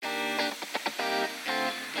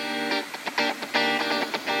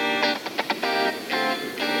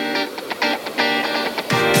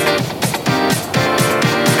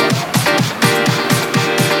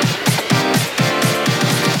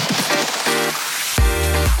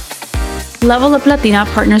Level Up Latina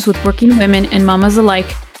partners with working women and mamas alike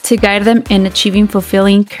to guide them in achieving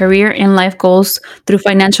fulfilling career and life goals through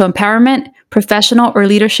financial empowerment, professional or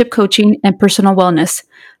leadership coaching, and personal wellness.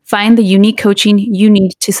 Find the unique coaching you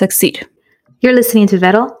need to succeed. You're listening to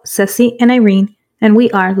Vero, Ceci, and Irene, and we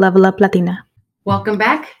are Level Up Latina. Welcome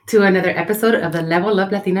back to another episode of the Level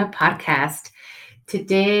Up Latina podcast.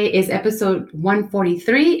 Today is episode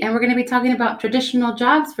 143, and we're going to be talking about traditional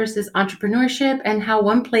jobs versus entrepreneurship and how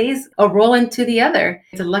one plays a role into the other.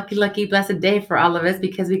 It's a lucky, blessed day for all of us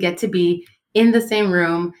because we get to be in the same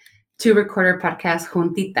room to record our podcast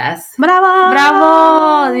juntitas. ¡Bravo!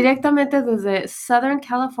 ¡Bravo! Directamente desde Southern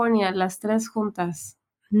California, las tres juntas.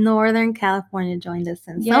 Northern California joined us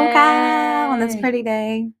in Yay! SoCal on this pretty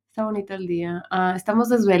day. Está bonito el día. Estamos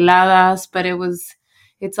desveladas, but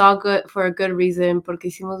it's all good for a good reason,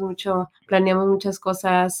 porque planeamos muchas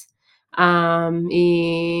cosas,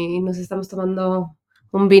 y nos estamos tomando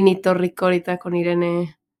un vinito rico ahorita con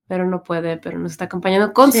Irene, pero no puede, pero nos está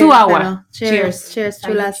acompañando con su agua. Cheers,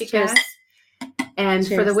 chulas, cheers. And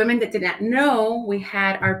cheers. For the women that did not know, we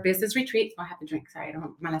had our business retreat. Oh, I have to drink. Sorry, I don't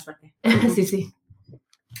have mala suerte. Sí.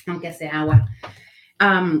 Aunque sea agua.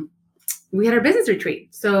 We had our business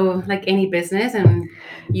retreat. So like any business, and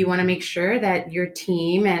you want to make sure that your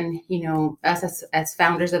team and, you know, us as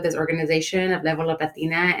founders of this organization of Level Up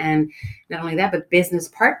Latina, and not only that, but business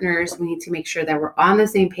partners, we need to make sure that we're on the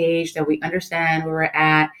same page, that we understand where we're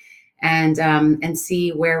at, and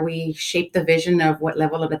see where we shape the vision of what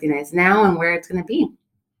Level Up Latina is now and where it's going to be.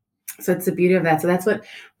 So it's the beauty of that. So that's what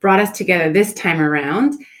brought us together this time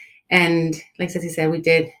around. And like Ceci said, we're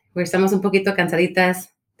estamos un poquito cansaditas.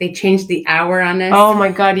 They changed the hour on us. Oh my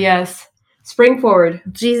God, yes. Spring forward.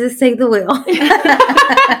 Jesus, take the wheel.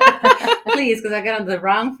 Please, because I got on the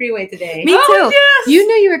wrong freeway today. Me too. Yes. You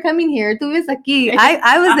knew you were coming here. Tú ves aquí.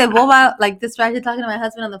 I was de boba, like distracted talking to my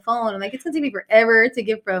husband on the phone. I'm like, it's going to take me forever to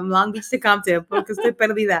get from Long Beach to Compton because estoy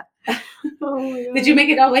perdida. Oh my God. Did you make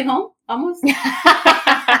it all the way home? Almost?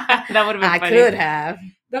 That would have been funny. I could have.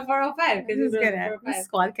 The 405. This is good. This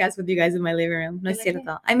Squadcast with you guys in my living room. No es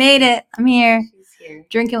cierto. I made it. I'm here. Here.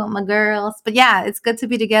 Drinking with my girls. But yeah, it's good to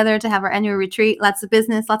be together, to have our annual retreat. Lots of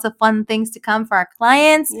business, lots of fun things to come for our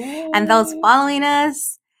clients. Yay. And those following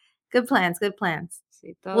us. Good plans.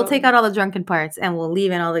 We'll take out all the drunken parts and we'll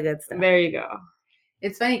leave in all the good stuff. There you go.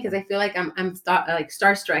 It's funny because I feel like I'm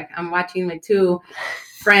starstruck. I'm watching my two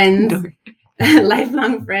friends,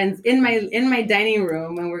 lifelong friends, in my dining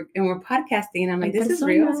room, and we're podcasting. And I'm like, this is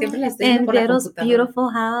real. Siempre la estoy In viendo por la Vero's computadora. beautiful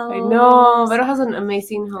house. I know. Vero has an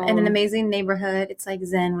amazing home. And an amazing neighborhood. It's like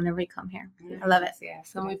zen whenever you come here. I love it. Yeah,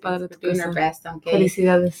 Está muy padre tu doing our casa. best. Okay.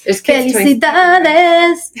 Felicidades. There's kids' toys.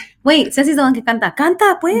 ¡Felicidades! Wait, Ceci's the one que canta.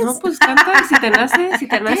 Canta, pues. No, pues canta, si te nace.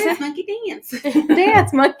 Dance, monkey dance.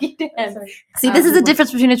 Dance, monkey dance. See, this is the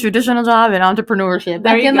difference between a traditional job and entrepreneurship.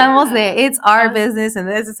 There you go. It's our business and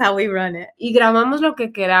this is how we run it. Y grabamos lo que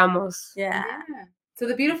queramos. Yeah. So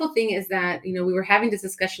the beautiful thing is that, you know, we were having this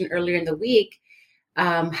discussion earlier in the week,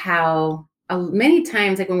 how many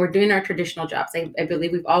times, like when we're doing our traditional jobs, I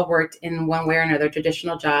believe we've all worked in one way or another,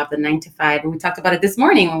 traditional job, the 9 to 5, and we talked about it this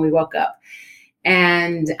morning when we woke up.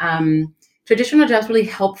 And traditional jobs really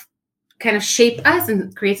help kind of shape us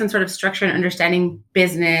and create some sort of structure and understanding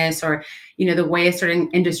business, or, you know, the way a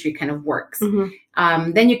certain industry kind of works.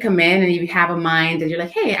 Mm-hmm. Then you come in and you have a mind and you're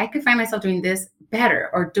like, hey, I could find myself doing this better,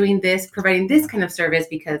 or doing this, providing this kind of service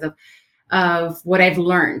because of what I've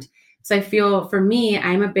learned. So I feel, for me,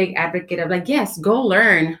 I'm a big advocate of like, yes, go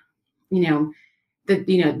learn, learn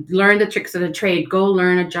the tricks of the trade, go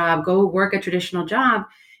learn a job, go work a traditional job.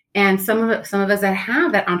 And some of us that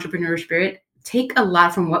have that entrepreneur spirit take a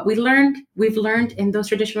lot from what we've learned in those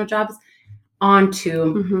traditional jobs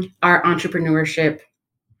onto our entrepreneurship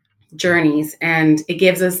journeys. And it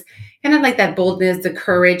gives us kind of like that boldness, the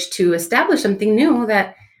courage to establish something new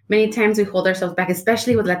that many times we hold ourselves back,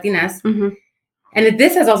 especially with Latinas. Mm-hmm. And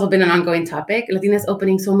this has also been an ongoing topic. Latinas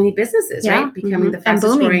opening so many businesses, right? Becoming the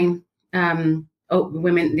fastest growing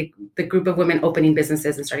women, the group of women opening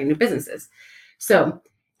businesses and starting new businesses. So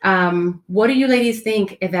what do you ladies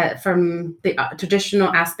think that from the traditional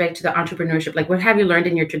aspect to the entrepreneurship, like what have you learned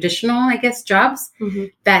in your traditional, I guess, jobs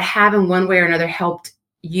that have in one way or another helped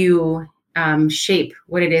you shape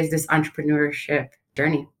what it is, this entrepreneurship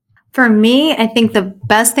journey? For me, I think the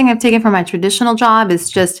best thing I've taken from my traditional job is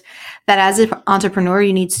just that as an entrepreneur,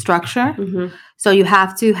 you need structure. So you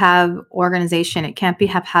have to have organization. It can't be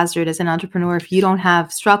haphazard as an entrepreneur if you don't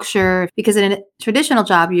have structure. Because in a traditional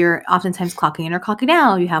job, you're oftentimes clocking in or clocking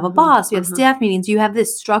out. You have a boss, you have staff meetings, you have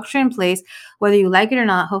this structure in place, whether you like it or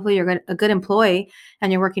not. Hopefully you're a good employee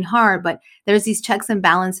and you're working hard, but there's these checks and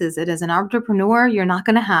balances that as an entrepreneur, you're not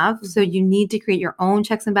going to have. So you need to create your own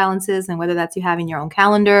checks and balances. And whether that's you having your own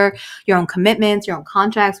calendar, your own commitments, your own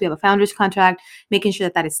contracts, we have a founder's contract, making sure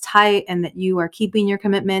that that is tight and that you are keeping your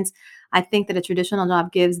commitments. I think that a traditional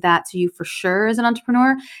job gives that to you for sure as an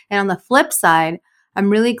entrepreneur. And on the flip side, I'm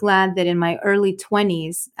really glad that in my early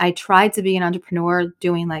 20s, I tried to be an entrepreneur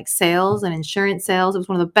doing like sales and insurance sales. It was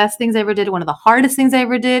one of the best things I ever did, one of the hardest things I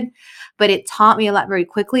ever did. But it taught me a lot very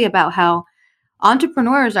quickly about how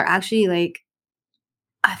entrepreneurs are actually like,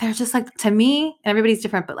 they're just like, to me, everybody's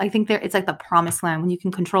different, but I think it's like the promised land when you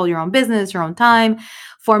can control your own business, your own time,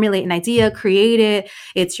 formulate an idea, create it.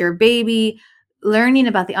 It's your baby. Learning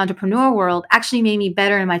about the entrepreneur world actually made me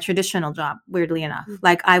better in my traditional job, weirdly enough.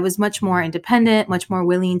 Like I was much more independent, much more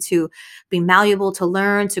willing to be malleable, to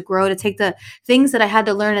learn, to grow, to take the things that I had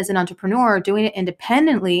to learn as an entrepreneur, doing it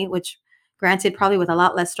independently, which granted, probably with a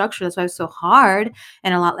lot less structure. That's why it was so hard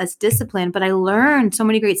and a lot less discipline. But I learned so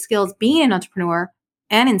many great skills being an entrepreneur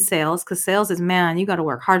and in sales, because sales is, man, you got to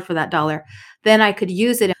work hard for that dollar. Then I could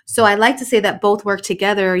use it. So I like to say that both work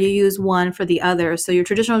together. You use one for the other. So your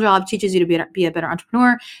traditional job teaches you to be a better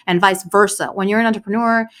entrepreneur and vice versa. When you're an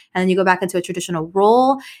entrepreneur and then you go back into a traditional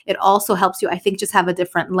role, it also helps you, I think, just have a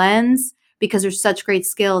different lens because there's such great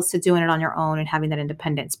skills to doing it on your own and having that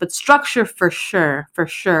independence. But structure for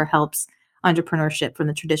sure helps entrepreneurship from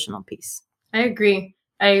the traditional piece. I agree.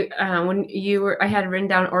 I had written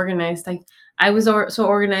down organized. I was so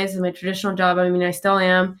organized in my traditional job. I mean, I still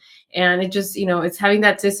am. And it just, it's having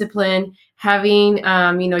that discipline, having,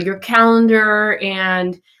 your calendar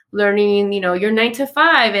and learning, your 9 to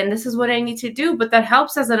 5, and this is what I need to do. But that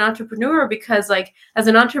helps as an entrepreneur because like, as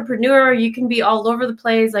an entrepreneur, you can be all over the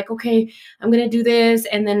place. Like, okay, I'm going to do this.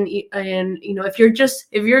 And then, if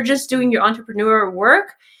you're just doing your entrepreneur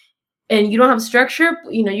work, and you don't have structure,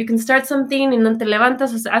 you can start something and then te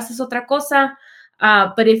levantas, haces otra cosa.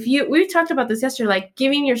 But we talked about this yesterday, like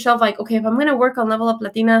giving yourself like, okay, if I'm going to work on Level Up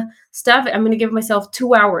Latina stuff, I'm going to give myself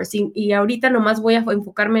 2 hours. Y ahorita nomás voy a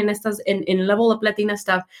enfocarme en Level Up Latina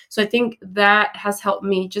stuff. So I think that has helped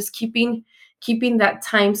me just keeping that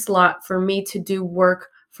time slot for me to do work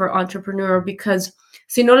for entrepreneur, because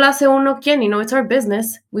si no la hace uno, ¿quién? It's our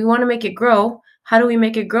business. We want to make it grow. How do we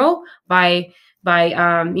make it grow? By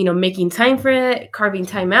making time for it, carving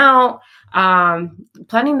time out,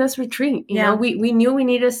 planning this retreat. We knew we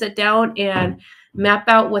needed to sit down and map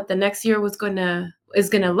out what the next year is going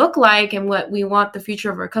to look like and what we want the future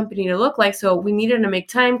of our company to look like. So we needed to make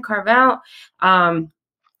time, carve out,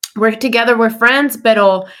 work together. We're friends,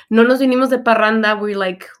 pero no nos vinimos de parranda.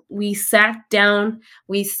 We sat down,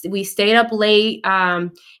 we stayed up late,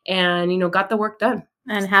 and got the work done.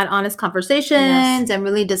 And had honest conversations and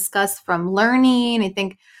really discussed from learning. I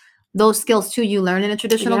think those skills too, you learn in a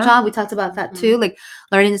traditional job. We talked about that too, like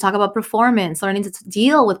learning to talk about performance, learning to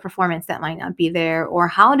deal with performance that might not be there, or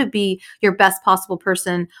how to be your best possible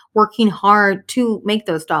person, working hard to make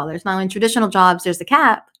those dollars. Now in traditional jobs, there's a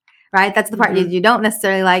cap, right? That's the part you don't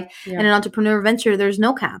necessarily like. Yeah. In an entrepreneur venture, there's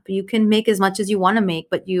no cap. You can make as much as you want to make,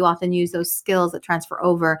 but you often use those skills that transfer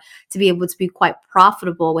over to be able to be quite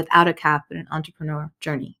profitable without a cap in an entrepreneur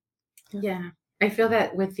journey. Yeah. I feel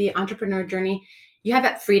that with the entrepreneur journey, you have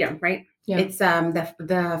that freedom, right? Yeah. It's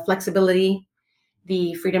the flexibility,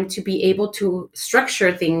 the freedom to be able to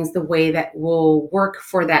structure things the way that will work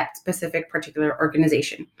for that specific particular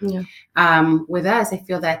organization. Yeah. With us, I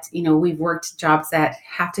feel that, we've worked jobs that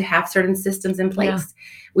have to have certain systems in place. Yeah.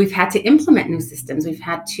 We've had to implement new systems. We've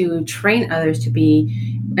had to train others to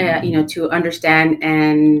be, to understand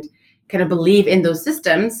and kind of believe in those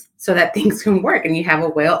systems so that things can work and you have a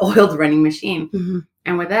well-oiled running machine. Mm-hmm.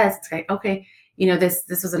 And with us, it's like, okay,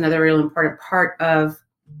 this was another real important part of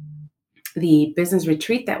the business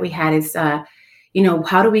retreat that we had is,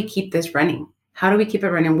 how do we keep this running? How do we keep it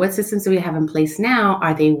running? What systems do we have in place now?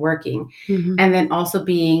 Are they working? Mm-hmm. And then also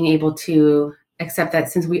being able to accept that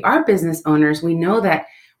since we are business owners, we know that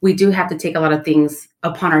we do have to take a lot of things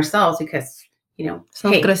upon ourselves because,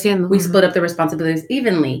 we split up the responsibilities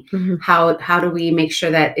evenly. Mm-hmm. How do we make sure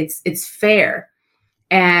that it's fair?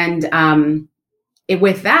 And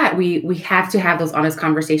with that, we have to have those honest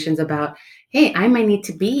conversations about, hey, I might need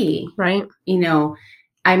to be, right.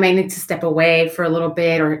 I might need to step away for a little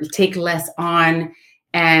bit or take less on,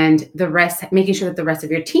 and the rest, making sure that the rest of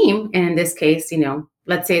your team, and in this case,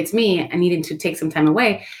 let's say it's me, I needing to take some time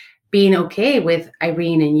away. being okay with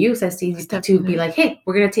Irene and you, Ceci, to be like, hey,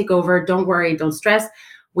 we're going to take over. Don't worry. Don't stress.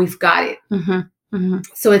 We've got it.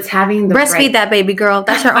 So it's having the breastfeed that baby girl.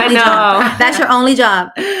 That's your only job. That's your only job.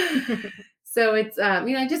 So it's,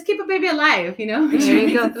 just keep a baby alive, Make There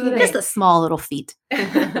you go. Just a small little feat.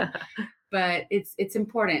 But it's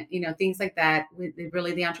important, things like that.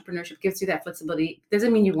 Really, the entrepreneurship gives you that flexibility.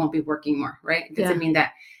 Doesn't mean you won't be working more, right? It doesn't mean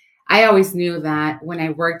that. I always knew that when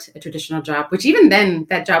I worked a traditional job, which even then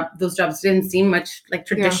those jobs didn't seem much like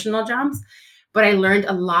traditional jobs, but I learned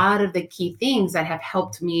a lot of the key things that have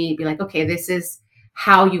helped me be like, okay, this is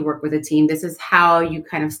how you work with a team. This is how you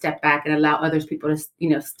kind of step back and allow others people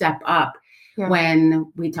to, step up.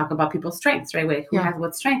 When we talk about people's strengths, right? Who has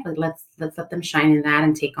what strength? Like let's let them shine in that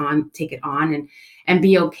and take it on and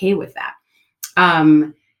be okay with that.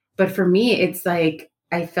 But for me, it's like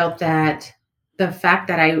I felt that the fact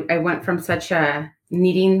that I went from such a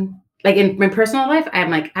needing, like in my personal life,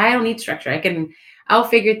 I'm like, I don't need structure. I'll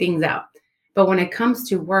figure things out. But when it comes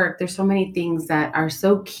to work, there's so many things that are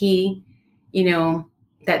so key,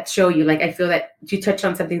 that show you, like, I feel that you touched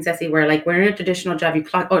on something, Ceci, where like when you're in a traditional job, you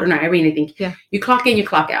clock, I think you clock in, you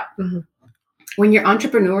clock out. When you're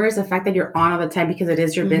entrepreneurs, the fact that you're on all the time because it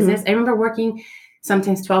is your business. I remember working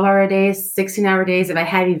sometimes 12-hour days, 16-hour days. If I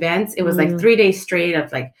had events, it was like 3 days straight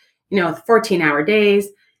of like, 14-hour days.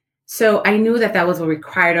 So I knew that was what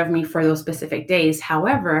required of me for those specific days.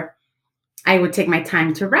 However, I would take my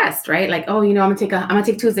time to rest, right? Like, I'm gonna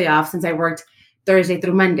take Tuesday off since I worked Thursday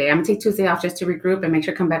through Monday. I'm gonna take Tuesday off just to regroup and make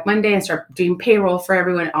sure I come back Monday and start doing payroll for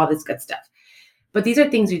everyone, all this good stuff. But these are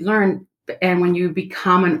things you learn. And when you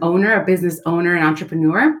become an owner, a business owner, an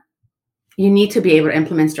entrepreneur, you need to be able to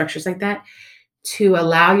implement structures like that to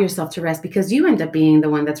allow yourself to rest, because you end up being the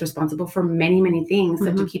one that's responsible for many, many things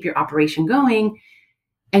that to keep your operation going.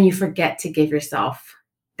 And you forget to give yourself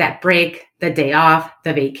that break, the day off,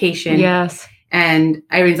 the vacation. Yes. And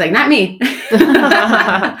Irene's like, not me.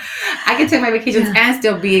 I can take my vacations and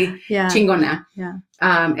still be chingona. Yeah.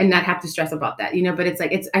 And not have to stress about that, but it's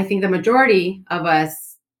like, I think the majority of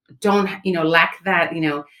us don't, lack that,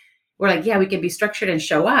 we're like, we can be structured and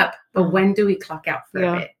show up, but when do we clock out for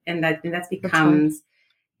a bit? And that becomes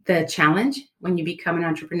the challenge when you become an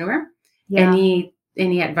entrepreneur. Yeah.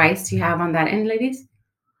 Any advice you have on that end, ladies?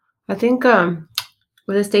 I think with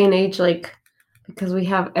this day and age, like, because we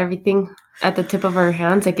have everything at the tip of our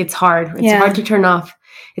hands, like it's hard. It's hard to turn off.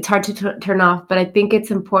 It's hard to turn off. But I think it's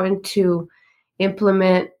important to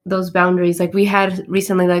implement those boundaries. Like we had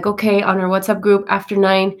recently, like, okay, on our WhatsApp group after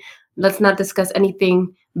 9, let's not discuss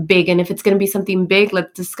anything big. And if it's going to be something big,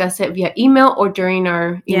 let's discuss it via email or during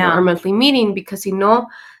our, our monthly meeting, because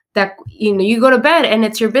that, you go to bed and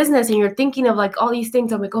it's your business and you're thinking of like all these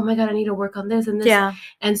things. I'm like, oh my God, I need to work on this and this. Yeah.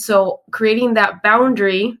 And so creating that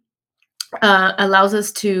boundary allows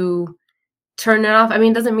us to turn it off. I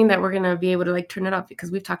mean, it doesn't mean that we're going to be able to like turn it off,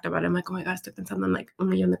 because we've talked about it. I'm like, oh my God, estoy pensando en like un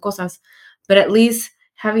millón de cosas. But at least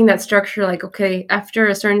having that structure, like, okay, after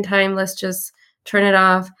a certain time, let's just turn it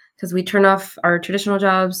off, because we turn off our traditional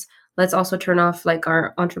jobs. Let's also turn off like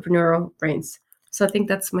our entrepreneurial brains. So I think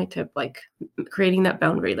that's my tip, like creating that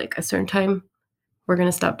boundary, like a certain time, we're going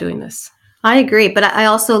to stop doing this. I agree. But I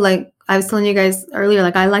also, like I was telling you guys earlier,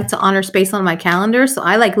 like I like to honor space on my calendar. So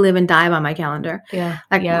I like live and die by my calendar. Yeah.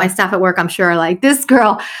 Like my staff at work, I'm sure, like, this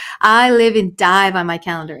girl, I live and die by my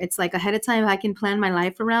calendar. It's like ahead of time, I can plan my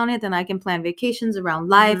life around it. Then I can plan vacations around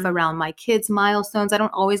life, around my kids' milestones. I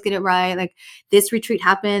don't always get it right. Like this retreat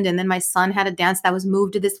happened, and then my son had a dance that was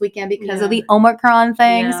moved to this weekend because of the Omicron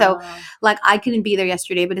thing. Yeah. So like I couldn't be there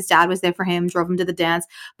yesterday, but his dad was there for him, drove him to the dance.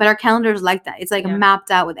 But our calendar is like that. It's like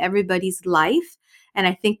mapped out with everybody's life. And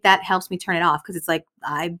I think that helps me turn it off, because it's like,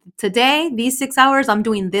 today, these 6 hours, I'm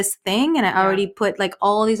doing this thing. And I already put like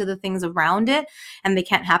all these other things around it, and they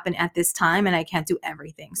can't happen at this time, and I can't do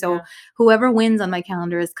everything. So whoever wins on my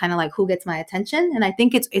calendar is kind of like who gets my attention. And I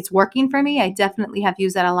think it's working for me. I definitely have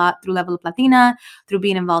used that a lot through Level Up Latina, through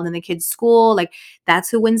being involved in the kids' school. Like that's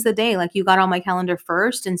who wins the day. Like you got on my calendar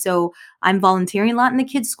first. And so I'm volunteering a lot in the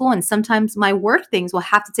kids' school. And sometimes my work things will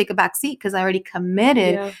have to take a back seat, because I already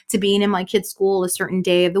committed to being in my kids' school a certain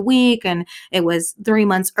day of the week. And it was 3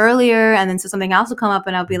 months earlier. And then so something else will come up,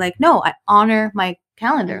 and I'll be like, no, I honor my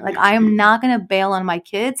calendar. Like I am not going to bail on my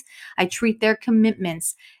kids. I treat their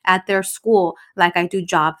commitments at their school like I do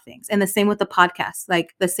job things. And the same with the podcast,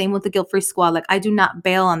 like the same with the Guilt Free Squad. Like I do not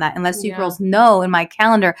bail on that unless you girls know in my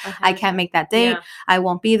calendar, I can't make that date. I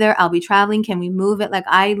won't be there. I'll be traveling. Can we move it? Like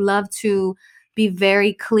I love to be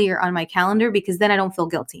very clear on my calendar, because then I don't feel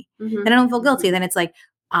guilty. Then I don't feel guilty. Then it's like,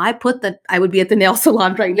 I would be at the nail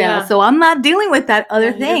salon right now. Yeah. So I'm not dealing with that other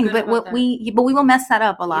Yeah, you're thing. good But about that. we will mess that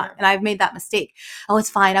up a lot. Yeah. And I've made that mistake. Oh, it's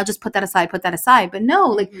fine. I'll just put that aside. But no,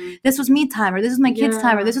 like this was me time, or this is my kids'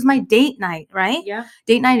 time, or this was my date night, right? Yeah.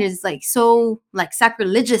 Date night is like so like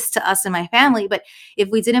sacrilegious to us and my family. But if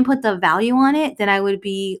we didn't put the value on it, then I would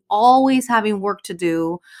be always having work to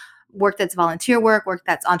do. Work that's volunteer work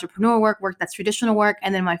that's entrepreneur work that's traditional work,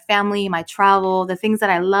 and then my family, my travel, the things that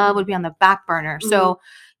I love would be on the back burner. So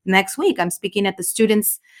next week I'm speaking at the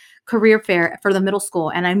students career fair for the middle school,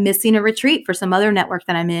 and I'm missing a retreat for some other network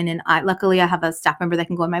that I'm in, and luckily I have a staff member that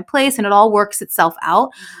can go in my place, and it all works itself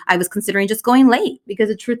out. I was considering just going late because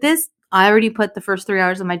the truth is I already put the first 3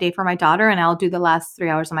 hours of my day for my daughter, and I'll do the last 3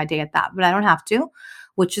 hours of my day at that, but I don't have to,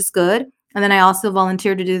 which is good. And then I also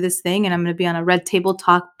volunteered to do this thing, and I'm going to be on a Red Table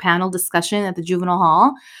Talk panel discussion at the juvenile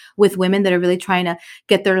hall with women that are really trying to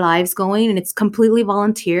get their lives going. And it's completely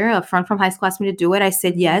volunteer. A friend from high school asked me to do it. I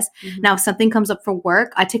said yes. Now, if something comes up for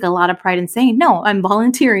work, I take a lot of pride in saying, no, I'm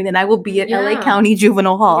volunteering and I will be at LA County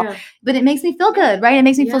Juvenile Hall. Yeah. But it makes me feel good, right? It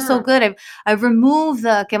makes me feel so Yeah. good. I've removed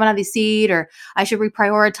the que van a decir, or I should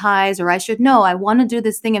reprioritize, or I want to do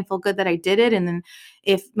this thing and feel good that I did it. And then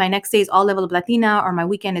if my next day is all level of Latina, or my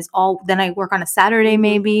weekend is all, then I work on a Saturday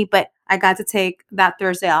maybe, but I got to take that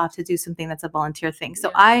Thursday off to do something that's a volunteer thing.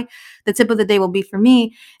 So the tip of the day will be for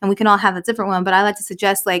me, and we can all have a different one, but I like to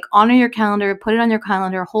suggest like honor your calendar, put it on your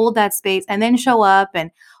calendar, hold that space, and then show up and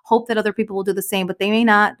hope that other people will do the same, but they may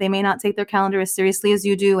not take their calendar as seriously as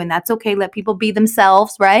you do. And that's okay. Let people be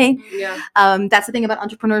themselves. Right. Yeah. That's the thing about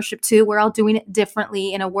entrepreneurship too. We're all doing it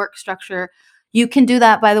differently in a work structure. You can do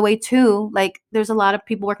that, by the way, too. Like there's a lot of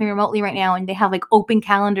people working remotely right now, and they have like open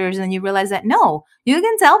calendars, and then you realize that no, you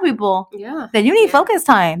can tell people that you need focus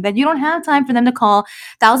time, that you don't have time for them to call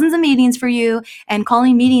thousands of meetings for you and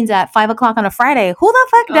calling meetings at 5:00 on a Friday. Who the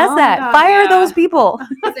fuck does that? God, Fire those people.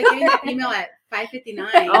 It's like getting that email at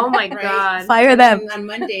 5:59. Oh my right? God. Fire them. On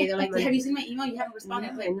Monday, they're like, have you seen my email? You haven't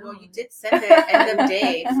responded. I'm like, well, you did send it end of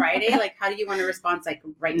day, Friday. Like, how do you want a response like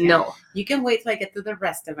right now? No. You can wait till I get through the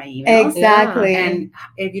rest of my emails. Exactly. And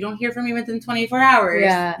if you don't hear from me within 24 hours,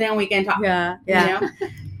 then we can talk. Yeah. You know?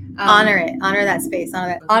 Honor it. Honor that space.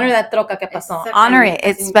 Honor that troca que pasó. Honor it.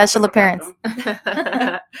 It's special appearance.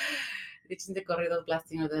 It's the corridos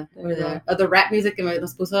blasting or the rap music que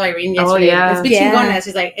nos puso Irene yesterday. Oh, yeah. It's chingona.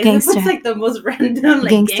 She's like, it's like the most random like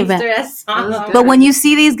gangster-ass song. But when you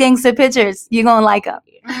see these gangster pictures, you're going to like them.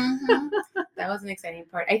 That was an exciting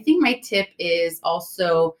part. I think my tip is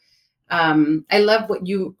also, I love what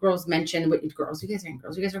you girls mentioned. You guys aren't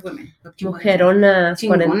girls. You guys are women. Mujeronas,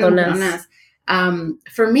 cuarentonas.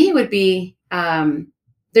 For me, it would be,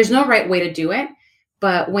 there's no right way to do it.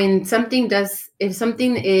 But when if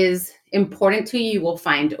something is important to you, you will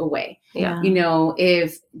find a way. Yeah.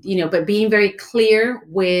 But being very clear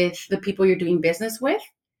with the people you're doing business with,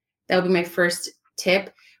 that would be my first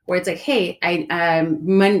tip, where it's like, hey, like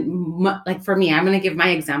for me, I'm going to give my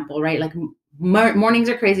example, right? Like mornings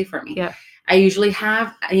are crazy for me. Yeah. I usually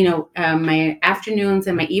have, my afternoons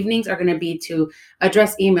and my evenings are going to be to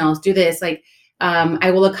address emails, do this. Like, I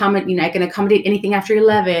will accommodate, I can accommodate anything after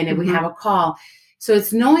 11 if we have a call. So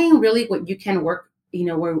it's knowing really what you can work,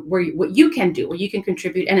 what you can do, what you can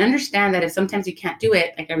contribute, and understand that if sometimes you can't do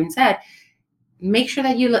it, like Irene said, make sure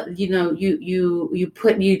that you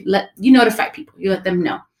notify people, you let them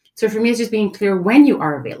know. So for me, it's just being clear when you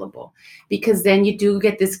are available, because then you do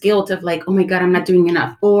get this guilt of like, oh my God, I'm not doing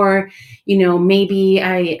enough. Or, maybe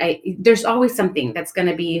there's always something that's going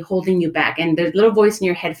to be holding you back. And the little voice in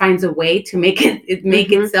your head finds a way to make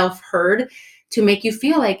itself heard, to make you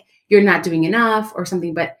feel like you're not doing enough or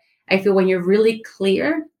something. But I feel when you're really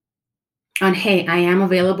clear on, hey, I am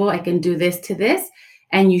available, I can do this to this,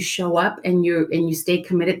 and you show up and you stay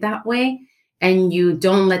committed that way, and you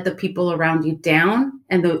don't let the people around you down,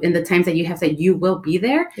 and in the times that you have said you will be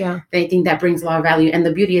there, I think that brings a lot of value. And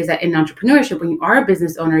the beauty is that in entrepreneurship, when you are a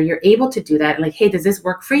business owner, you're able to do that. Like, hey, does this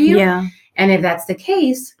work for you? Yeah. And if that's the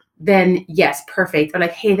case, then yes, perfect. Or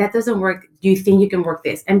like, hey, that doesn't work. Do you think you can work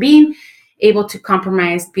this? And being able to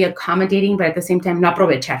compromise, be accommodating, but at the same time, no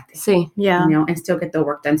aprovecharte. Sí. Yeah. And still get the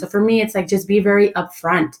work done. So for me, it's like, just be very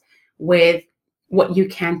upfront with what you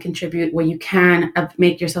can contribute, what you can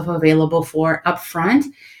make yourself available for upfront,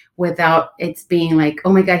 without it being like,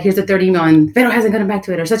 oh my God, here's the third email and Vero hasn't gotten back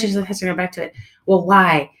to it, or such and such hasn't gotten back to it. Well,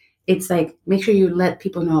 why? It's like, make sure you let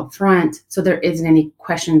people know upfront, so there isn't any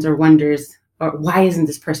questions or wonders, or why isn't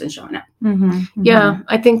this person showing up? Mm-hmm. Yeah,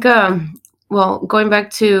 I think, going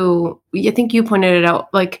back to, I think you pointed it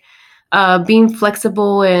out, like, being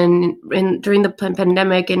flexible and during the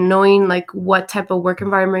pandemic and knowing like what type of work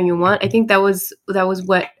environment you want. I think that was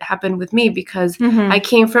what happened with me, because I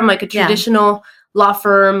came from like a traditional law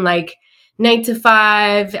firm, like 9 to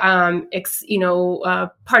 5,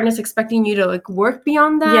 partners expecting you to like work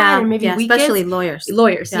beyond that, and maybe weekends. Especially lawyers.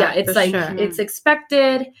 It's like it's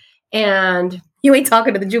expected, and you ain't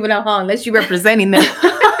talking to the juvenile hall unless you're representing them.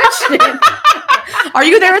 Are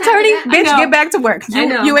you their attorney? Bitch, get back to work.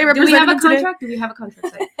 You ain't representing them today. Do we have a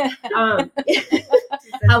contract?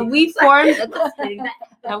 How we formed?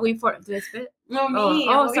 Did I spit? No, me.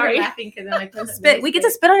 Oh, sorry. Laughing because I'm like, spit. We get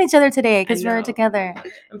to spit on each other today because we're together.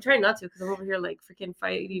 I'm trying not to, because I'm over here like freaking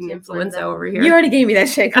fighting influenza over here. You already gave me that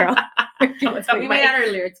shit, girl. We went out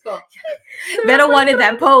earlier. It's cool. Beto wanted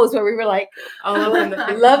that pose where we were like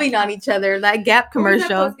loving on each other. That Gap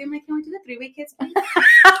commercial. Can we do the 3-way kiss, please?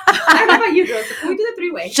 I don't know about you girls, but can we do the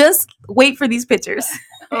 3-way? Just wait for these pictures.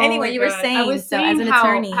 Anyway, you were saying, I was saying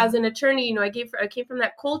as an attorney, I came from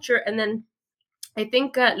that culture, and then I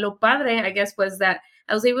think lo padre, I guess, was that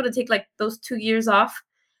I was able to take like those 2 years off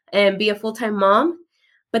and be a full-time mom.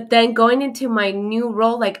 But then going into my new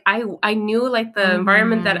role, like I knew like the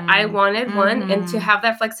environment that I wanted, and to have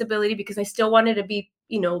that flexibility, because I still wanted to be,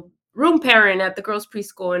 room parent at the girls'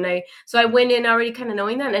 preschool. And so I went in already kind of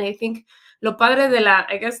knowing that. And I think lo padre de la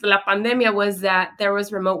pandemia was that there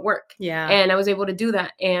was remote work. Yeah. And I was able to do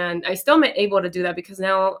that. And I still able to do that, because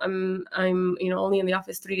now I'm only in the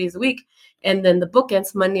office 3 days a week. And then the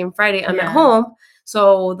bookends, Monday and Friday, I'm at home.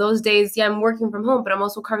 So those days, I'm working from home, but I'm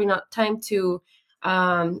also carving out time to,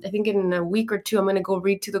 I think in a week or two, I'm going to go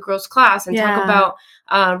read to the girls' class and talk about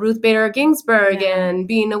Ruth Bader Ginsburg and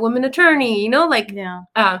being a woman attorney, that's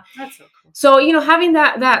so cool. So, having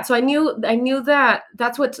that, so I knew that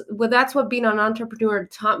that's what being an entrepreneur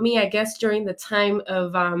taught me, I guess, during the time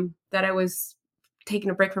of, that I was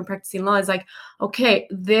taking a break from practicing law. Is like, okay,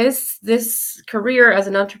 this career as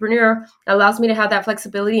an entrepreneur allows me to have that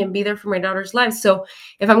flexibility and be there for my daughter's life. So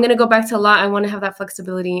if I'm going to go back to law, I want to have that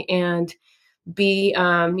flexibility and be,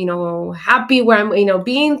 happy where I'm,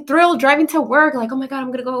 being thrilled, driving to work, like, oh my God, I'm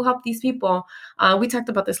going to go help these people. We talked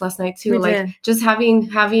about this last night too. Just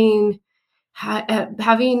having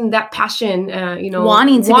that passion,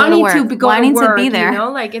 wanting to be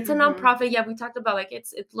there, like it's a nonprofit. Yeah. We talked about like,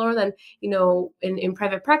 it's lower than, in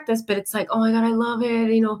private practice, but it's like, oh my God, I love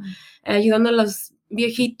it. Ayudando a los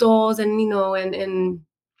viejitos and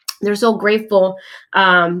they're so grateful.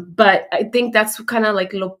 But I think that's kind of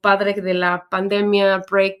like lo padre de la pandemia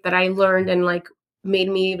break that I learned and like made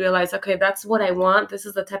me realize, okay, that's what I want. This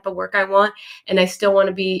is the type of work I want. And I still want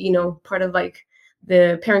to be, part of like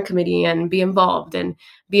the parent committee and be involved and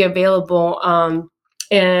be available,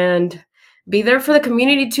 and be there for the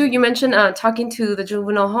community too. You mentioned talking to the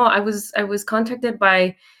juvenile hall. I was contacted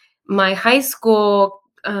by my high school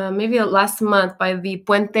maybe last month by the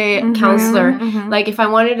Puente counselor, like if I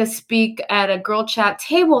wanted to speak at a girl chat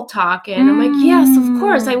table talk, and I'm like, yes, of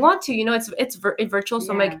course I want to. It's virtual,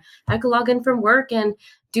 so I'm like, I could log in from work and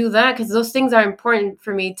do that, because those things are important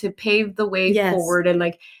for me to pave the way forward. And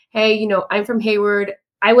like, hey, I'm from Hayward.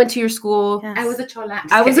 I went to your school. Yes. I was a chola.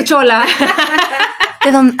 ¿A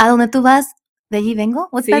dónde tú vas? De allí vengo?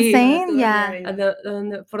 What's that saying? Yeah.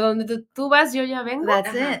 Por donde tú vas, yo ya vengo.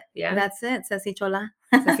 That's it. Yeah. That's it. Ceci chola.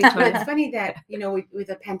 It's funny that, with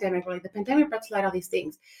the pandemic, the pandemic brought to light all these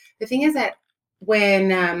things. The thing is that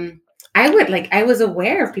when I was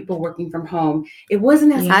aware of people working from home. It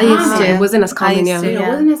wasn't as common. It wasn't as common. It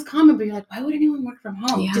wasn't as common, but you're like, why would anyone work from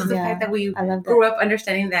home? Just the fact that we grew up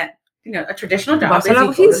understanding that, a traditional job is you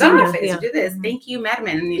go to the office, you do this. Thank you, madam.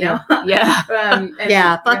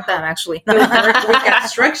 Fuck that, actually. We got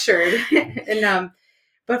structured. And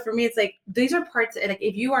but for me, it's like, these are parts, like,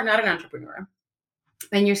 if you are not an entrepreneur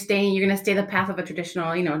and you're going to stay the path of a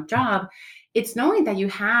traditional, job, it's knowing that you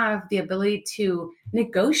have the ability to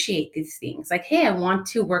negotiate these things. Like, hey, I want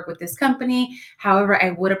to work with this company. However, I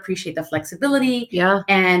would appreciate the flexibility. Yeah.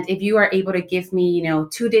 And if you are able to give me,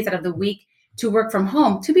 2 days out of the week to work from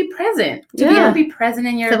home, to be present, to be able to be present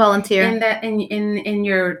in your, to volunteer in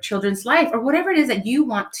your children's life, or whatever it is that you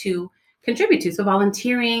want to contribute to. So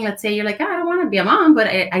volunteering, let's say you're like, I don't want to be a mom, but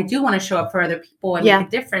I do want to show up for other people and make a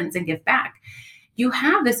difference and give back. You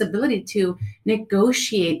have this ability to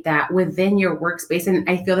negotiate that within your workspace. And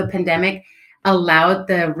I feel the pandemic allowed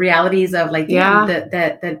the realities of like,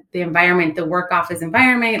 the environment, the work office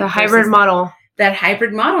environment, the hybrid model. That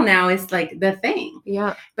hybrid model now is like the thing.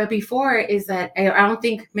 Yeah. But before is that I don't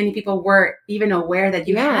think many people were even aware that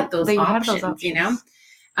you had those options,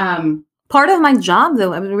 Part of my job,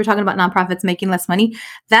 though, I mean, we were talking about nonprofits making less money.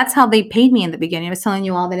 That's how they paid me in the beginning. I was telling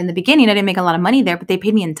you all that in the beginning, I didn't make a lot of money there, but they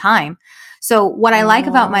paid me in time. So what I like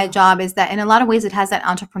about my job is that in a lot of ways, it has that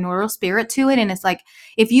entrepreneurial spirit to it. And it's like,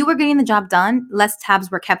 if you were getting the job done, less tabs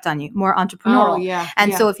were kept on you, more entrepreneurial. Oh, yeah.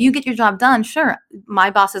 And so if you get your job done, sure. My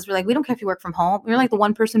bosses were like, we don't care if you work from home. You're like the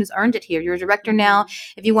one person who's earned it here. You're a director now.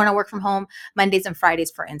 If you want to work from home Mondays and Fridays,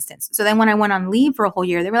 for instance. So then when I went on leave for a whole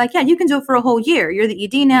year, they were like, yeah, you can do it for a whole year. You're the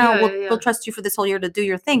ED now. We'll trust you for this whole year to do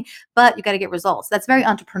your thing, but you got to get results. That's very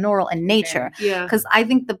entrepreneurial in nature. Yeah. Because I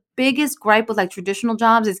think the biggest gripe with like traditional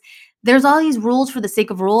jobs is there's all these rules for the sake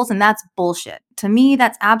of rules, and that's bullshit. To me,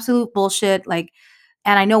 that's absolute bullshit. Like,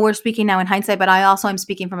 and I know we're speaking now in hindsight, but I also am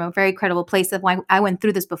speaking from a very credible place of why I went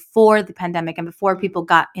through this before the pandemic and before people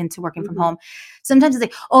got into working from home. Sometimes it's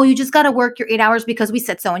like, oh, you just got to work your 8 hours because we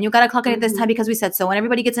said so. And you got to clock in at this time because we said so. And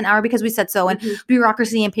everybody gets an hour because we said so. And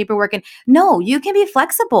bureaucracy and paperwork. And no, you can be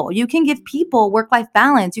flexible. You can give people work-life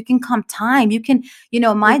balance. You can comp time. You can,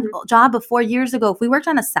 my job before years ago, if we worked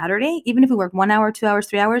on a Saturday, even if we worked 1 hour, 2 hours,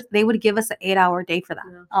 3 hours, they would give us an 8-hour day for that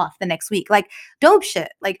off the next week. Like dope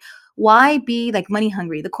shit. Like, why be like money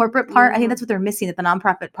hungry? The corporate part, I think that's what they're missing that the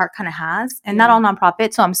nonprofit part kind of has. And not all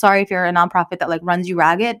nonprofits. So I'm sorry if you're a nonprofit that like runs you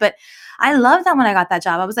ragged, but I love that when I got that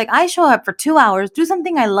job. I was like, I show up for 2 hours, do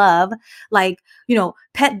something I love, like,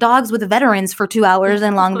 pet dogs with the veterans for 2 hours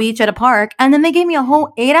in Long Beach at a park. And then they gave me a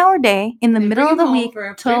whole 8-hour day in the middle of the week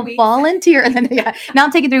to volunteer. And then, now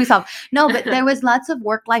I'm taking 3 weeks off. No, but there was lots of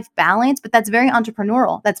work-life balance, but that's very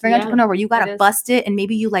entrepreneurial. That's very entrepreneurial where you got to bust it. And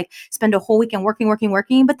maybe you like spend a whole weekend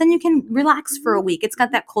working, but then you can relax for a week. It's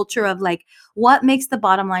got that culture of like, what makes the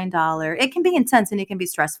bottom line dollar? It can be intense and it can be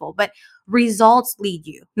stressful, but results lead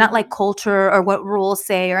you, not like culture or what rules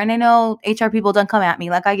say. And I know HR people don't come at me.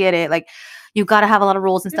 Like, I get it. Like, you got to have a lot of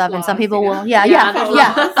rules and stuff. And some people will,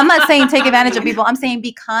 I'm not saying take advantage of people. I'm saying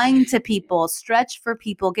be kind to people, stretch for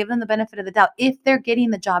people, give them the benefit of the doubt. If they're getting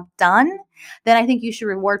the job done, then I think you should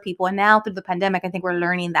reward people. And now through the pandemic, I think we're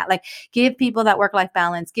learning that, like, give people that work-life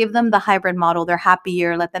balance, give them the hybrid model. They're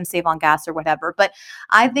happier, let them save on gas or whatever. But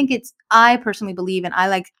I think I personally believe, and I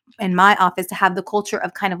like in my office to have the culture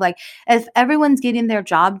of kind of like, if everyone's getting their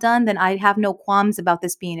job done, then I have no qualms about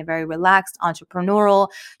this being a very relaxed, entrepreneurial,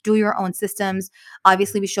 do your own systems.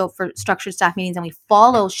 Obviously, we show up for structured staff meetings and we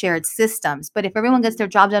follow shared systems. But if everyone gets their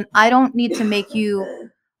job done, I don't need to make you.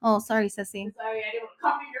 Oh, sorry, Ceci. Sorry, I didn't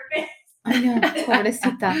copy your face. I know,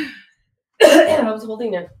 pobrecita. I was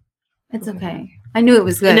holding it. It's okay. I knew it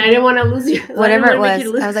was good. And I didn't want to lose you. Whatever it was.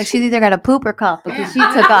 I was like, she's either got to poop or cough because she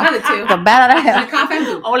took off the bad out of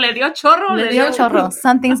her. Oh, le dio chorro. Le dio chorro.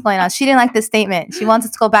 Something's going on. She didn't like this statement. She wants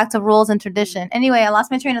us to go back to rules and tradition. Anyway, I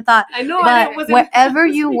lost my train of thought. I know. But wherever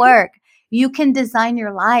you work, you can design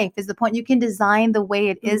your life is the point. You can design the way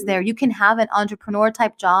it is there. You can have an entrepreneur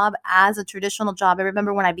type job as a traditional job. I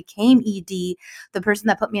remember when I became ED, the person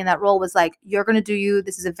that put me in that role was like, you're going to do you.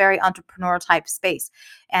 This is a very entrepreneur type space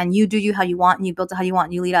and you do you how you want and you build it how you want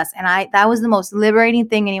and you lead us. And that was the most liberating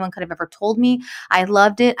thing anyone could have ever told me. I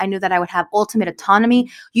loved it. I knew that I would have ultimate autonomy.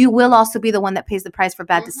 You will also be the one that pays the price for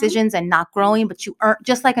bad decisions and not growing, but you earn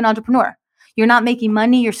just like an entrepreneur. You're not making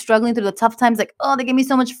money. You're struggling through the tough times. Like, oh, they give me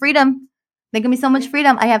so much freedom. They give me so much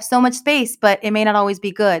freedom. I have so much space, but it may not always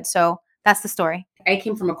be good. So that's the story. I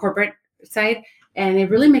came from a corporate side, and it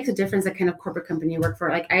really makes a difference what kind of corporate company you work for.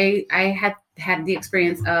 Like I had the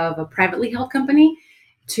experience of a privately held company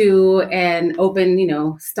to an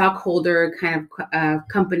open, stockholder kind of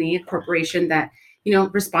company, a corporation that,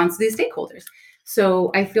 responds to these stakeholders.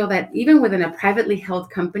 So I feel that even within a privately held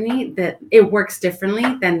company, that it works differently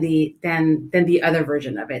than the other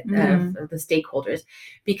version of it, of the stakeholders,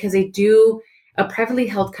 because a privately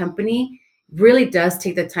held company really does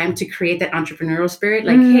take the time to create that entrepreneurial spirit.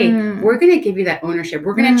 Like, hey, we're going to give you that ownership.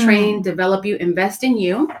 We're going to train, develop you, invest in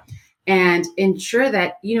you, and ensure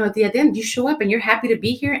that, at the end you show up and you're happy to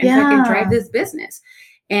be here and fucking drive this business.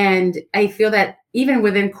 And I feel that even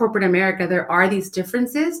within corporate America, there are these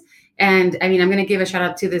differences. And I mean, I'm going to give a shout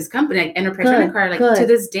out to this company, like Enterprise Rent-A-Car, to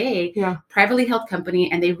this day, privately held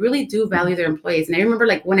company, and they really do value their employees. And I remember,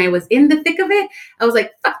 like, when I was in the thick of it, I was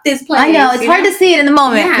like, "Fuck this place." I know it's hard to see it in the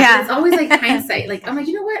moment. Yeah. It's always like hindsight. Like, I'm like,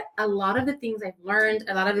 you know what? A lot of the things I've learned,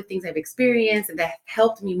 a lot of the things I've experienced, and that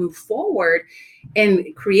helped me move forward and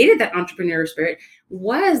created that entrepreneurial spirit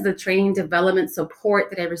was the training, development, support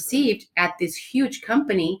that I received at this huge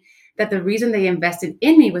company. That the reason they invested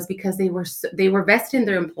in me was because they were vested in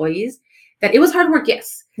their employees, that it was hard work.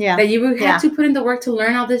 Yes. Yeah. That you had to put in the work to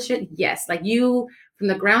learn all this shit. Yes. Like you, from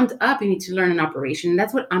the ground up, you need to learn an operation. And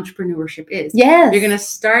that's what entrepreneurship is. Yes. You're going to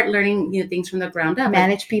start learning things from the ground up.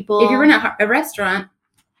 Manage people. If you're in a restaurant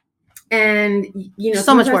And, you know,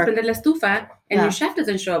 So much work. prender la estufa and your chef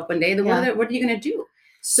doesn't show up one day. Then what are you going to do?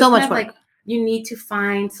 So much work. Like, you need to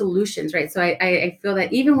find solutions, right? So I feel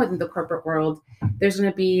that even within the corporate world, there's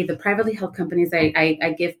going to be the privately held companies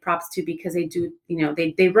I give props to, because they do, you know,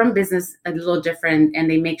 they run business a little different, and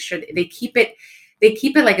they make sure they keep it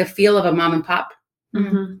like a feel of a mom and pop.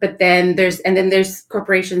 Mm-hmm. But then there's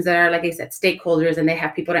corporations that are, like I said, stakeholders, and they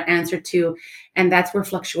have people to answer to. And that's where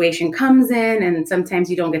fluctuation comes in. And sometimes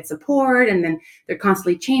you don't get support, and then they're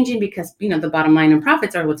constantly changing because, you know, the bottom line and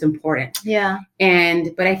profits are what's important. Yeah.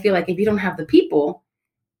 But I feel like if you don't have the people,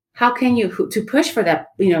 how can you to push for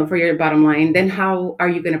that, you know, for your bottom line, then how are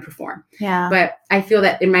you going to perform? Yeah. But I feel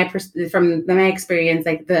that from my experience,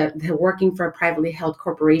 like the working for a privately held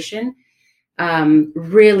corporation,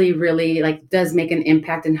 really, really like does make an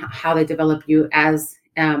impact in how they develop you as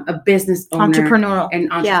a business owner, entrepreneurial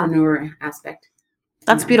and entrepreneur aspect.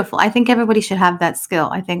 That's beautiful. I think everybody should have that skill.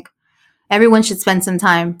 I think everyone should spend some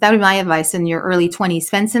time. That would be my advice in your early 20s.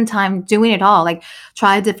 Spend some time doing it all. Like,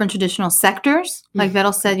 try different traditional sectors. Like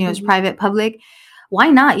Vettel said, you know, it's private, public. Why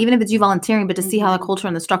not? Even if it's you volunteering, but to see how the culture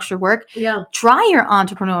and the structure work. Yeah. Try your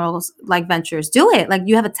entrepreneurial like ventures. Do it. Like,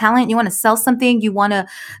 you have a talent, you want to sell something, you want to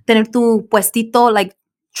tener tu puestito, like,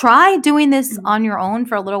 try doing this on your own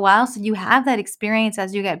for a little while, so you have that experience.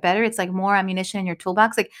 As you get better, it's like more ammunition in your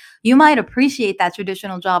toolbox. Like, you might appreciate that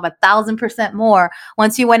traditional job 1,000% more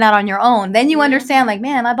once you went out on your own. Then you understand, like,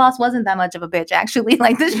 man, my boss wasn't that much of a bitch, actually.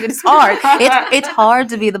 Like, this shit is hard. It's hard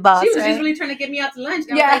to be the boss. She was right? just really trying to get me out to lunch.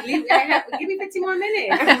 Yeah. Give me 15 more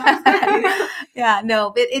minutes. Yeah,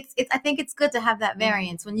 no, but it's I think it's good to have that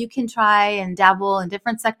variance when you can try and dabble in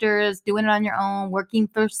different sectors, doing it on your own, working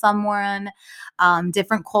for someone,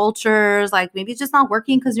 different cultures. Like, maybe it's just not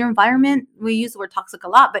working because your environment, we use the word toxic a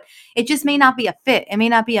lot, but it just may not be a fit. It may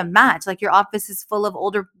not be a match. Like, your office is full of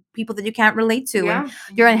older people that you can't relate to, and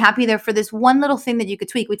you're unhappy there for this one little thing that you could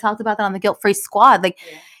tweak. We talked about that on the Guilt-Free Squad. Like,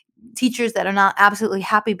 teachers that are not absolutely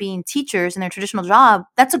happy being teachers in their traditional job,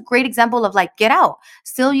 that's a great example of, like, get out,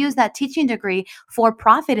 still use that teaching degree for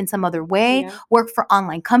profit in some other way, work for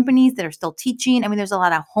online companies that are still teaching. I mean, there's a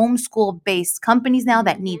lot of homeschool based companies now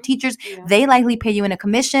that need teachers. They likely pay you in a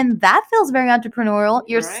commission. That feels very entrepreneurial.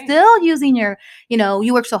 You're still using your, you know,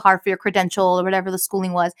 you work so hard for your credential or whatever the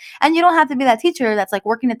schooling was, and you don't have to be that teacher that's like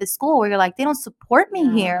working at this school where you're like, they don't support me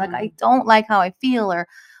here. Like, I don't like how I feel, or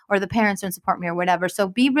the parents don't support me or whatever. So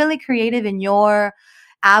be really creative in your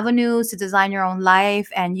avenues to design your own life,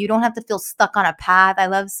 and you don't have to feel stuck on a path. I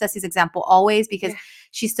love Ceci's example always, because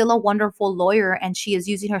she's still a wonderful lawyer, and she is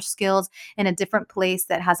using her skills in a different place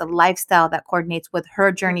that has a lifestyle that coordinates with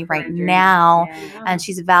her journey now. And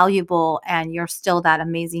she's valuable, and you're still that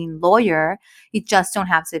amazing lawyer. You just don't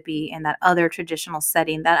have to be in that other traditional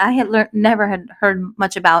setting that I had never had heard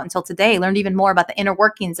much about until today. Learned even more about the inner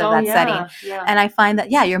workings of that setting. And I find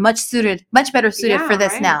that, you're much better suited for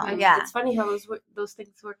this now. It's funny how those things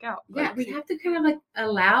work out. Yeah, we have to kind of like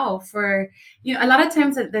allow for, you know, a lot of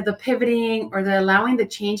times the pivoting or the allowing the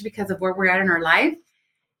change because of where we're at in our life,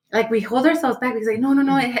 like, we hold ourselves back because, like, no,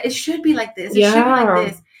 it should be like this. It should be like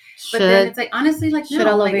this. But then it's like, honestly, like,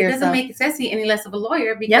 no, like, it doesn't make Ceci any less of a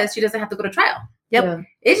lawyer because she doesn't have to go to trial.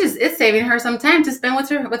 It's saving her some time to spend with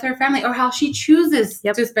her family, or how she chooses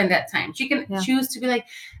to spend that time. She can choose to be like,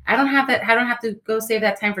 I don't have to go save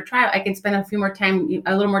that time for trial. I can spend a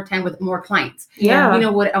little more time with more clients. You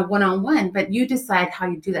know, what a one-on-one, but you decide how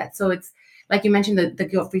you do that. So it's like you mentioned the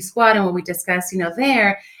Guilt-Free Squad and what we discussed, you know,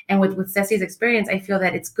 there, and with Ceci's experience, I feel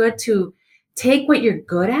that it's good to take what you're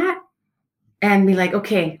good at and be like,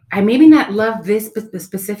 okay, I maybe not love this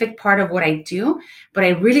specific part of what I do, but I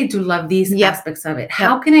really do love these aspects of it.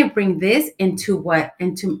 How can I bring this into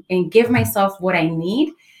and give myself what I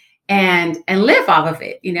need and live off of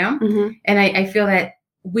it, you know? And I feel that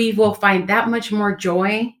we will find that much more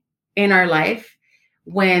joy in our life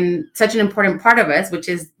when such an important part of us, which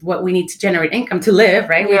is what we need to generate income to live,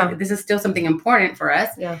 right? This is still something important for us.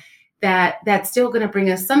 That's still going to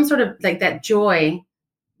bring us some sort of like that joy,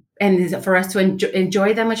 and for us to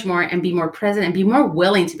enjoy that much more and be more present and be more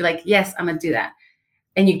willing to be like, yes, I'm going to do that.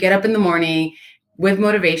 And you get up in the morning with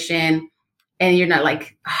motivation, and you're not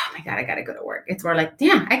like, oh my God, I got to go to work. It's more like,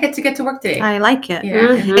 yeah, I get to work today. I like it.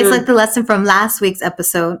 It's like the lesson from last week's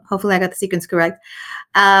episode. Hopefully I got the sequence correct.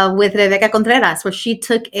 with Rebecca Contreras, where she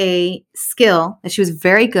took a skill that she was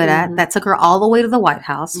very good at that took her all the way to the White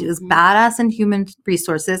House. She was badass in human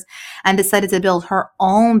resources and decided to build her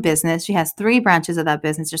own business. She has 3 branches of that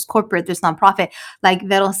business. There's corporate, there's nonprofit. Like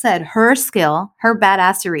Vero said, her skill, her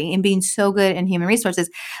badassery in being so good in human resources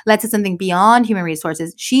led to something beyond human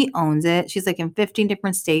resources. She owns it. She's like in 15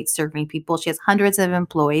 different states serving people. She has hundreds of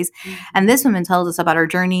employees. And this woman tells us about her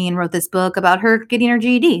journey and wrote this book about her getting her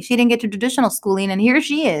GED. She didn't get to traditional schooling, and here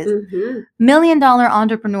she is, $1 million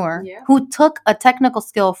entrepreneur who took a technical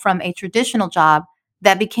skill from a traditional job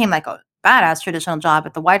that became like a badass traditional job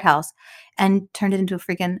at the White House and turned it into a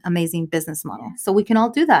freaking amazing business model. So we can all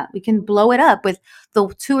do that. We can blow it up with the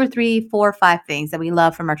 2 or 3, 4 or 5 things that we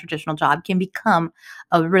love from our traditional job can become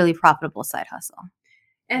a really profitable side hustle.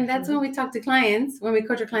 And that's when we talk to clients, when we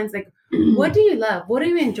coach our clients, like, what do you love? What do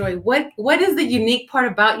you enjoy? What is the unique part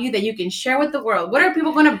about you that you can share with the world? What are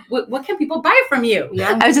people what can people buy from you?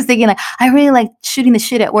 Yeah. I was just thinking, like, I really like shooting the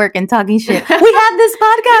shit at work and talking shit. We have this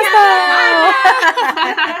podcast now.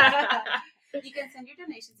 You can send your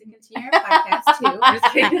donations and continue your podcast too. I'm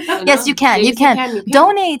just kidding. Yes, you can. You can.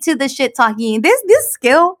 Donate to the shit talking. This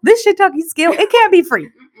skill, this shit talking skill, it can't be free.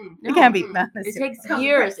 It can't be. No, it takes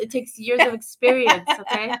years. It takes years of experience.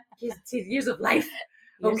 Okay, years of life.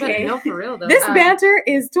 Okay, no, for real though. This banter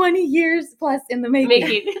is 20 years plus in the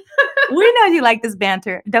making. We know you like this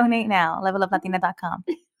banter. Donate now. leveluplatina.com.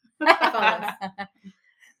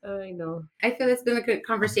 I know. I feel it's been a good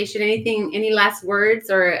conversation. Any last words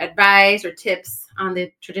or advice or tips on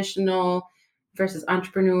the traditional versus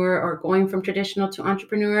entrepreneur or going from traditional to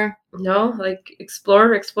entrepreneur? No, like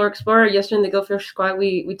explore. Yesterday in the Go Fish Squad,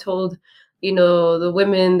 we told, the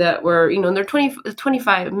women that were, in their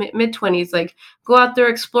 25, mid-20s, like, go out there,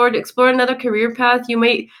 explore another career path. You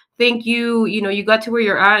might think you got to where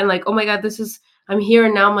you're at and like, oh my God, I'm here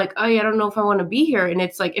and now I'm like, oh, I don't know if I want to be here. And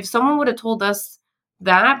it's like, if someone would have told us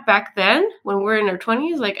that back then when we're in our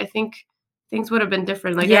 20s, like, I think things would have been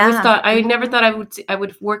different. Like, I never thought I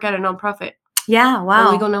would work at a nonprofit. Yeah, wow.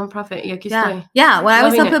 A legal nonprofit. Yeah. When I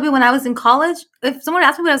was telling people when I was in college, if someone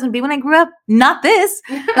asked me what I was going to be when I grew up, not this.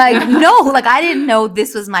 Like, no, like I didn't know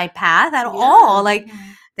this was my path at all. Like,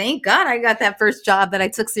 thank God I got that first job that I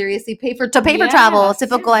took seriously, to pay for travel.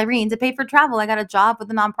 Typical Irene, to pay for travel. I got a job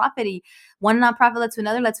with a nonprofit. One nonprofit led to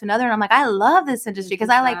another. And I'm like, I love this industry because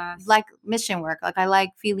I like mission work. Like, I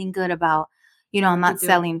like feeling good about, I'm not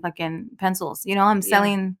selling fucking pencils. I'm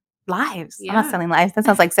selling lives. Yeah. I'm not selling lives. That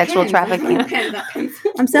sounds like sexual trafficking.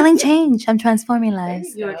 I'm selling change. I'm transforming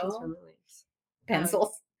lives. You are transforming lives.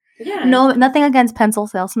 Pencils. Yeah. No, nothing against pencil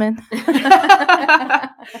salesmen. I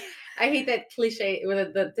hate that cliche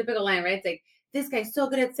with the typical line, right? It's like, this guy's so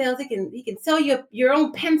good at sales, he can sell you your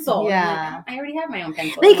own pencil. Yeah. Like, I already have my own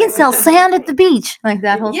pencil. They can sell sand at the beach. Like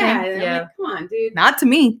that whole thing. Yeah. Like, come on, dude. Not to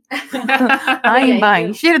me. I ain't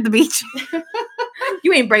buying shit at the beach.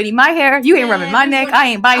 You ain't braiding my hair. You ain't rubbing my neck. I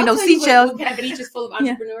ain't buying no seashells. What kind of beach is full of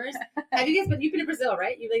entrepreneurs? Have you guys you've been in Brazil,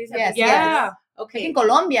 right? You ladies have been. Yeah. Okay. In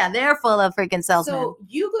Colombia, they're full of freaking salesmen. So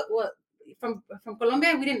you go from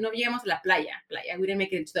Colombia, we didn't llegamos a la playa. We didn't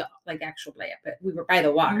make it to the actual playa, but we were by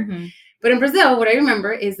the water. Mm-hmm. But in Brazil, what I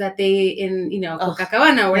remember is that they in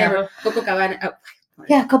Copacabana or whatever, Copacabana.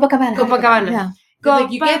 Yeah, Copacabana. Yeah.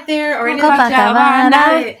 Like you get there or in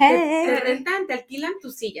Copacabana, te alquilan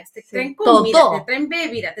tus sillas, te traen comida, te traen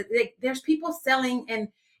bebida. There's people selling and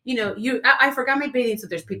I forgot my bathing suit.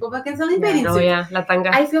 There's people fucking selling bathing suits. Oh yeah, la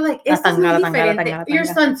tanga. I feel like esto es muy diferente. Your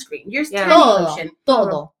sunscreen, your tanning lotion,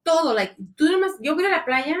 todo. Like tú nomás, yo voy a la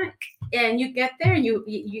playa and you get there and you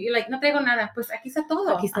like no traigo nada. Pues aquí está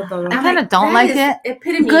todo. I kind of don't like it.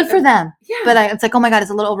 Epitome. Good for them. Yeah. But it's like, oh my God,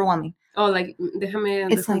 it's a little overwhelming. Oh, like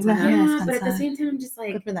déjame. It's like, but at the same time, I'm just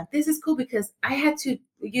like, this is cool because I had to.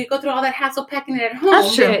 You go through all that hassle packing it at home.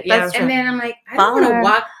 That's true. That's true. And then I'm like, I don't want to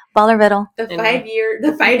walk. Baller Riddle. The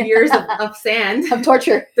 5 years of sand. Of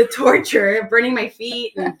torture. The torture, burning my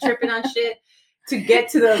feet and tripping on shit to get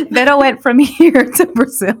to the... Beto went from here to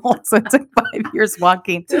Brazil, so it took 5 years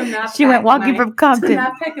walking. She went walking from Compton. To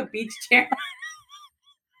not pack a beach chair.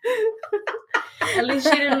 At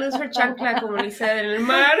least she didn't lose her chancla, como le said in el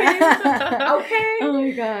mar. Okay. Oh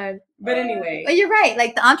my God. But anyway. But you're right.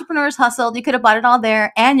 Like the entrepreneurs hustled. You could have bought it all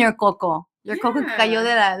there and your coco. Your coco que cayó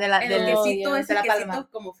de la quesito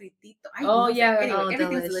como fritito.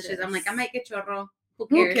 Everything's delicious. I'm like, I might get chorro.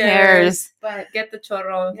 Who cares? But get the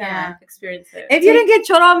chorro. Yeah. Experience it. If you didn't get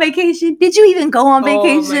chorro on vacation, did you even go on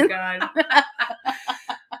vacation? Oh my God.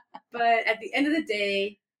 But at the end of the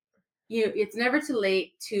day, it's never too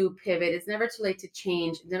late to pivot. It's never too late to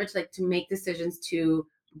change. It's never too late to make decisions to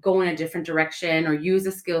go in a different direction or use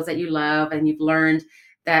the skills that you love and you've learned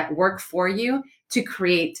that work for you to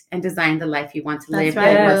create and design the life you want to live,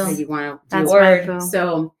 right, the work Boo. that you want to do. That's Word. right, Boo.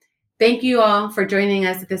 So thank you all for joining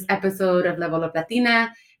us at this episode of Level Up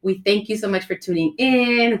Latina. We thank you so much for tuning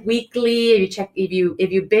in weekly. If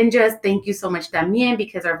you binge us, thank you so much también,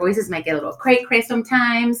 because our voices might get a little cray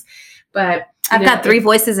sometimes. But I've got 3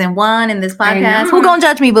 voices in one in this I podcast. know. Who gonna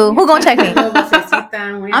judge me, boo? Who gonna check me?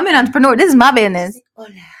 I'm an entrepreneur. This is my business.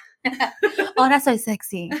 Ahora soy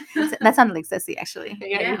sexy. That sounded like sexy, actually.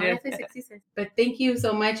 Yeah, ahora soy sexy. But thank you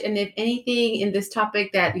so much. And if anything in this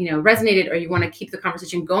topic that resonated, or you want to keep the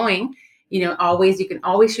conversation going, you can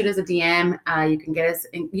always shoot us a DM.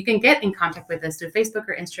 You can get in contact with us through Facebook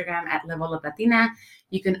or Instagram at Level Up Latina.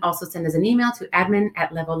 You can also send us an email to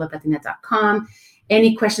admin@leveluplatina.com.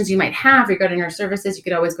 Any questions you might have regarding our services, you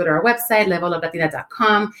could always go to our website,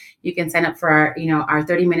 leveluplatina.com. You can sign up for our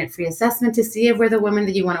 30-minute free assessment to see if we're the woman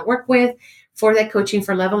that you want to work with for that coaching,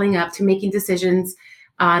 for leveling up, to making decisions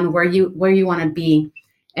on where you want to be,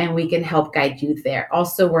 and we can help guide you there.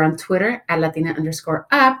 Also, we're on Twitter at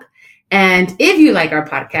Latina_up. And if you like our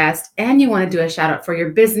podcast and you want to do a shout out for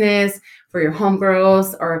your business, for your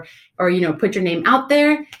homegirls, or put your name out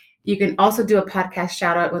there, you can also do a podcast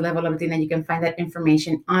shout out with Level Up Latina. You can find that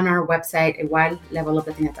information on our website,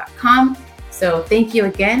 leveluplatina.com. So thank you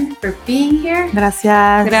again for being here.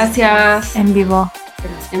 Gracias. Gracias. En vivo.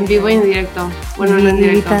 En vivo y en directo. Bueno, no en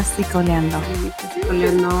directo. Vivitas y coleando. Vivitas y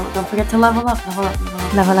coleando. Don't forget to level up, level up, level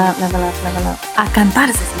up. Level up, level up, level up. A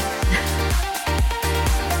cantarse, sí.